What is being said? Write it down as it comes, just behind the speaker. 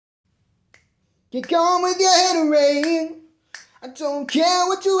Get gone with your haterade. I don't care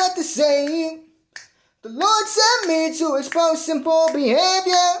what you have to say. The Lord sent me to expose sinful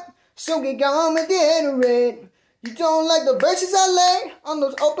behavior. So get gone with your haterade. You don't like the verses I lay on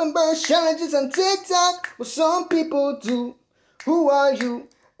those open verse challenges on TikTok? Well, some people do. Who are you?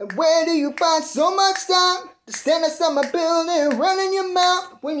 And where do you find so much time to stand outside my building, running your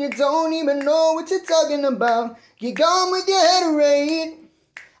mouth when you don't even know what you're talking about? Get gone with your haterade.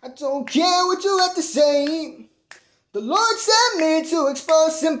 I don't care what you have to say. The Lord sent me to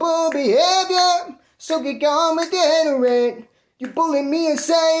expose simple behavior. So get gone with your haterade. You bully me and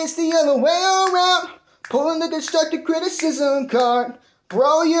say it's the other way around. Pulling the destructive criticism card.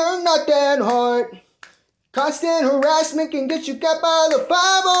 Bro, you're not that hard. Constant harassment can get you got by the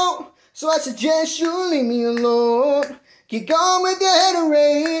 5-0. So I suggest you leave me alone. Get gone with your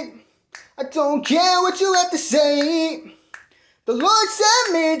haterade. I don't care what you have to say. The Lord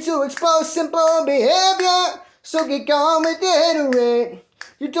sent me to expose simple behavior. So get gone with your haterade.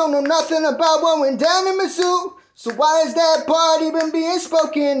 You don't know nothing about what went down in Mizzou. So why is that part even being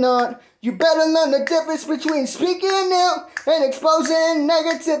spoken on? You better learn the difference between speaking ill and exposing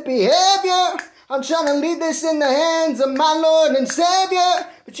negative behavior. I'm trying to leave this in the hands of my Lord and Savior.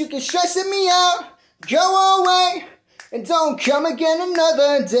 But you keep stressing me out. Go away and don't come again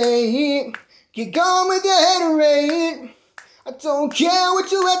another day. Get gone with your haterade. I don't care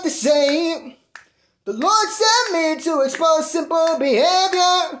what you have to say. The Lord sent me to expose simple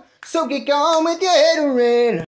behavior. So get gone with your haterade.